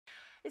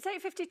It's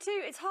 8:52.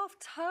 It's half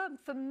term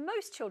for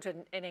most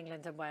children in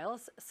England and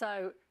Wales.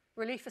 So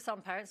relief for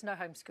some parents, no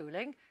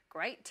homeschooling.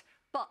 Great.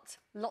 But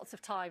lots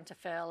of time to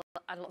fill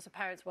and lots of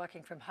parents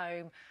working from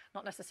home,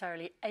 not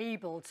necessarily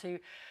able to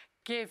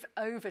give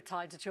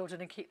overtime to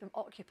children and keep them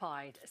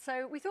occupied.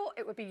 So we thought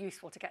it would be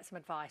useful to get some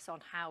advice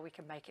on how we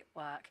can make it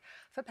work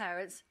for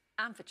parents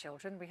and for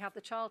children. We have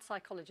the child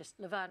psychologist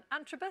Laverne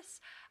Antrobus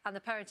and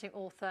the parenting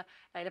author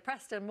Layla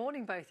Preston.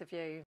 Morning, both of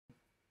you.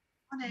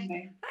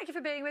 Morning. Thank you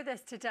for being with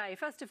us today.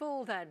 First of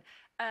all, then,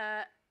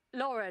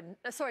 Laverne,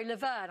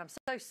 I'm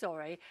so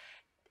sorry.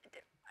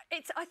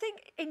 It's, I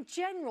think, in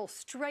general,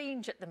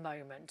 strange at the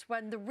moment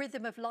when the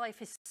rhythm of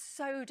life is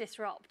so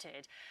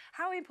disrupted.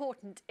 How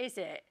important is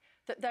it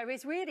that there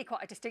is really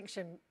quite a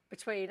distinction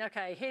between,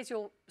 OK, here's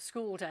your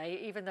school day,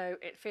 even though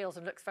it feels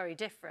and looks very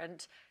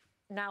different.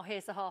 Now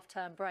here's the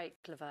half-term break,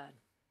 Laverne.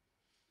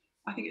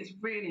 I think it's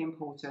really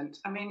important.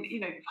 I mean, you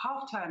know,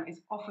 half-term is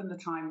often the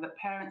time that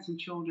parents and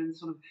children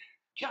sort of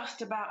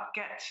just about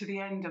get to the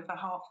end of the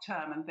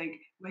half-term and think,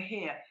 we're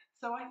here.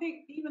 So I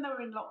think even though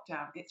we're in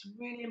lockdown, it's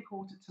really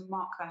important to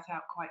mark that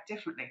out quite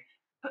differently.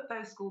 Put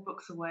those school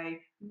books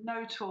away,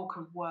 no talk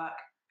of work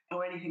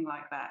or anything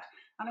like that.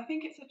 And I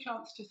think it's a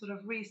chance to sort of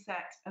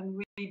reset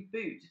and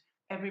reboot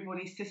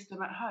everybody's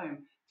system at home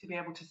to be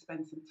able to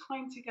spend some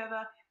time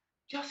together,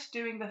 just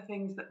doing the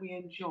things that we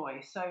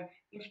enjoy. So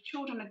if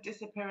children are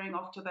disappearing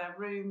off to their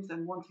rooms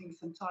and wanting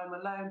some time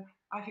alone,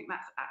 I think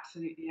that's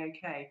absolutely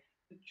okay.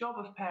 The job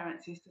of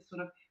parents is to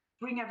sort of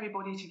bring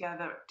everybody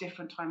together at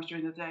different times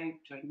during the day,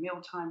 during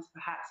meal times,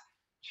 perhaps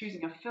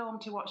choosing a film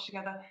to watch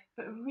together,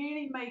 but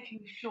really making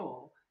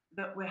sure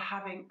that we're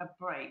having a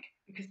break,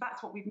 because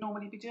that's what we'd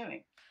normally be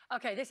doing.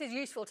 OK, this is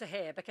useful to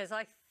hear, because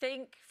I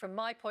think, from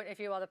my point of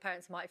view, other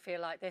parents might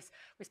feel like this.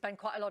 We spend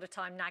quite a lot of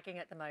time nagging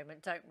at the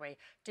moment, don't we?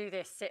 Do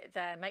this, sit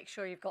there, make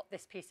sure you've got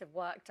this piece of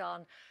work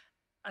done,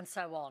 and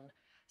so on.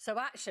 So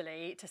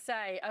actually, to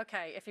say,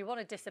 OK, if you want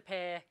to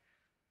disappear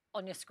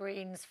on your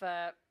screens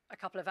for a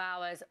couple of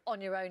hours on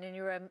your own in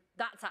your room,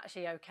 that's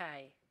actually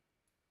OK.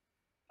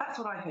 That's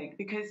what I think,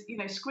 because, you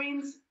know,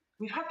 screens,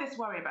 we've had this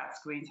worry about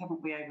screens,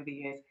 haven't we, over the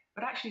years?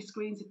 But actually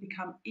screens have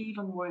become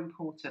even more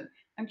important.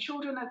 And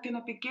children are going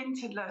to begin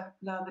to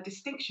learn the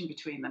distinction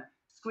between them.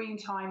 Screen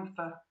time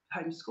for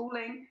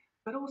homeschooling,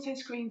 but also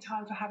screen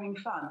time for having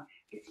fun.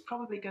 It's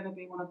probably going to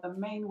be one of the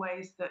main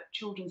ways that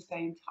children stay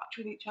in touch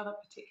with each other,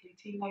 particularly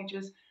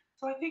teenagers.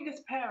 So I think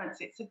as parents,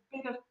 it's a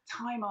bit of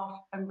time off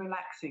and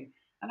relaxing.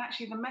 And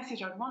actually the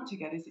message I'd want to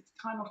get is it's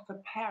time off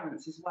for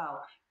parents as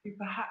well, who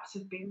perhaps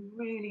have been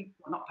really,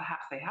 well, not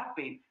perhaps, they have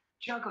been,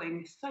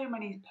 juggling so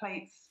many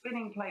plates,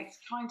 spinning plates,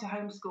 trying to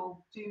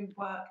homeschool, do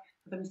work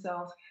for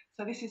themselves.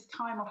 So this is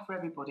time off for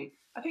everybody.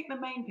 I think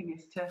the main thing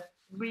is to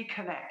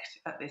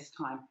reconnect at this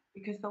time,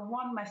 because the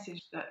one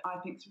message that I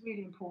think is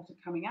really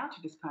important coming out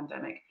of this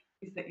pandemic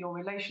is that your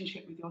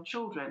relationship with your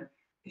children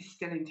is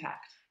still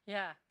intact.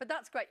 Yeah, but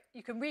that's great.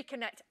 You can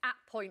reconnect at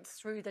points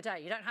through the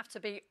day. You don't have to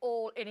be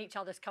all in each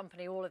other's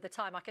company all of the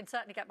time. I can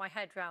certainly get my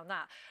head around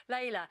that.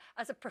 Layla,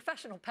 as a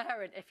professional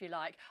parent, if you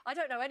like, I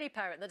don't know any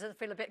parent that doesn't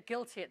feel a bit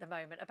guilty at the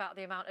moment about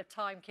the amount of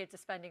time kids are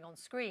spending on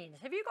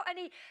screens. Have you got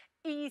any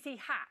easy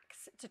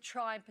hacks to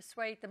try and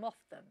persuade them off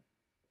them?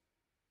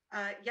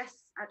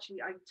 Yes,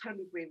 actually, I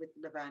totally agree with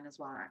Laverne as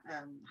well.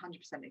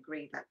 100%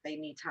 agree that they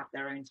need to have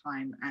their own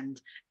time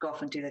and go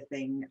off and do the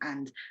thing.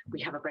 And we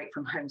have a break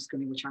from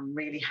homeschooling, which I'm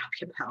really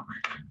happy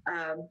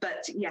about.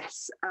 But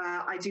yes,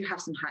 I do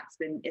have some hacks.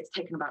 It's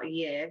taken about a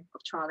year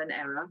of trial and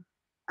error.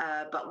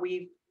 But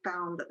we've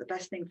found that the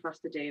best thing for us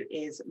to do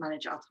is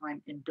manage our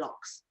time in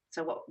blocks.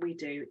 So what we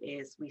do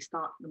is we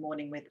start the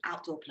morning with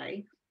outdoor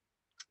play.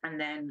 And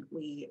then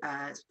the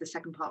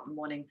second part of the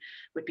morning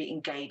would be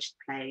engaged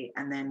play.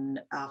 And then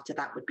after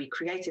that would be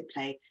creative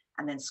play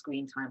and then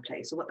screen time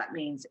play. So what that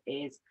means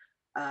is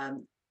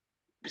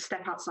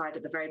step outside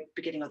at the very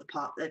beginning of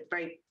the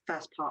very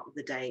first part of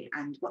the day.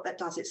 And what that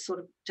does is sort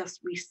of just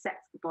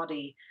resets the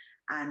body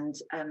and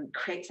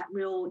creates that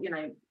real,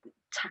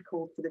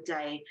 tackle for the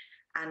day.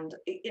 And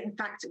in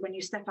fact, when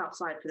you step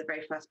outside for the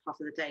very first part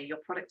of the day, your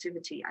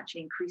productivity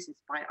actually increases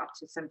by up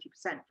to 70%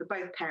 for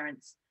both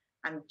parents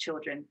and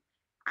children.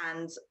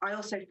 And I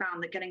also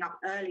found that getting up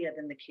earlier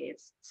than the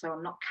kids, so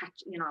I'm not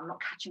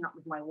catching up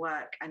with my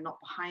work and not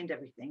behind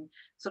everything,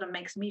 sort of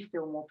makes me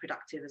feel more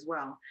productive as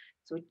well.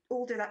 So we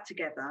all do that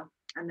together,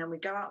 and then we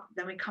go out,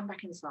 then we come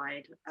back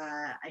inside.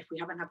 If we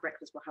haven't had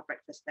breakfast, we'll have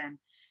breakfast then.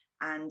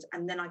 And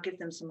then I give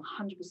them some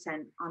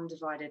 100%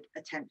 undivided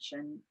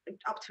attention,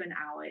 up to an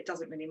hour. It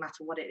doesn't really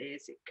matter what it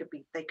is. It could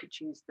be, they could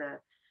choose the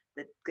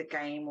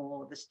game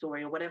or the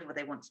story or whatever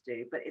they want to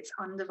do, but it's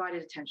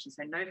undivided attention.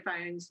 So no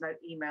phones, no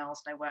emails,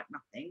 no work,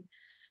 nothing.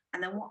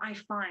 And then what I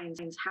find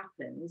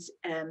happens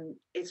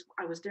is,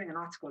 I was doing an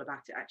article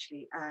about it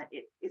actually,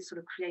 it sort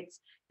of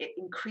it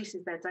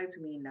increases their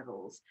dopamine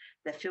levels,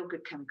 their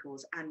feel-good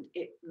chemicals, and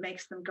it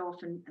makes them go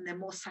off and they're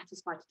more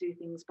satisfied to do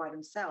things by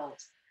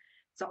themselves.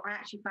 So I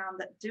actually found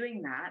that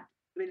doing that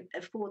it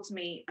affords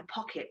me a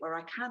pocket where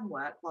I can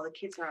work while the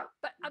kids are up.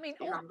 But I mean,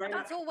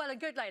 that's all well and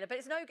good, Layla, but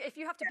it's no, if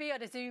you have to be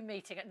at a Zoom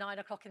meeting at 9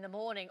 o'clock in the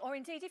morning, or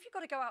indeed if you've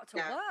got to go out to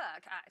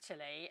work,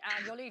 actually,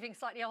 and you're leaving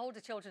slightly older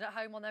children at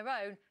home on their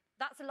own,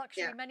 that's a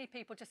luxury many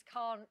people just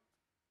can't,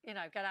 you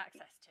know, get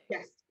access to.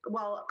 Yes.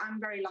 Well, I'm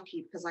very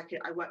lucky because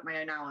I work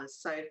my own hours.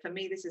 So for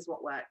me, this is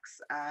what works.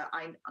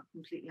 I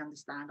completely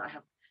understand. I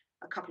have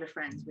a couple of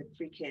friends with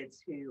 3 kids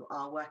who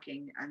are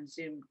working and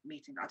Zoom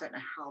meeting. I don't know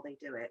how they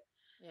do it.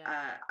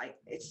 Yeah.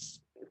 It's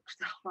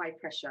high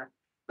pressure.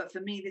 But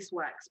for me, this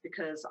works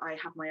because I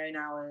have my own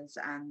hours.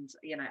 And,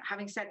 you know,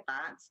 having said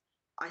that,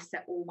 I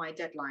set all my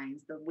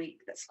deadlines the week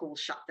that school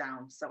shut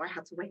down. So I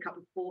had to wake up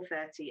at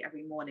 4:30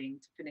 every morning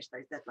to finish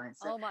those deadlines.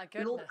 So oh my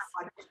goodness.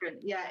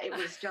 It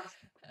was just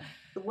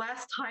the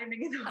worst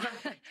timing in the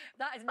world.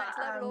 That is next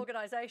level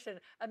organisation.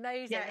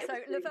 Amazing. Yeah, so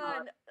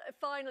Laverne,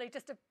 finally,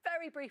 just a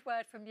very brief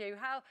word from you.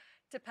 How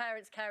do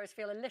parents, carers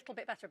feel a little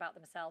bit better about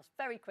themselves?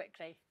 Very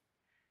quickly.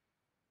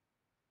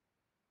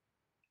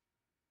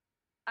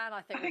 And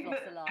I think we've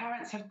lost the line.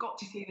 Parents have got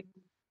to see the...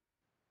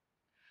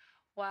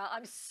 Well,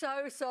 I'm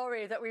so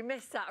sorry that we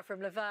missed that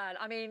from Laverne.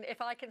 I mean, if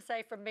I can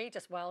say from me,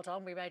 just well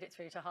done. We made it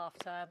through to half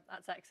term.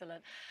 That's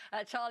excellent.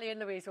 Charlie and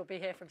Louise will be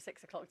here from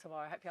 6 o'clock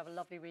tomorrow. I hope you have a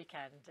lovely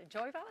weekend.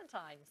 Enjoy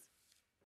Valentine's.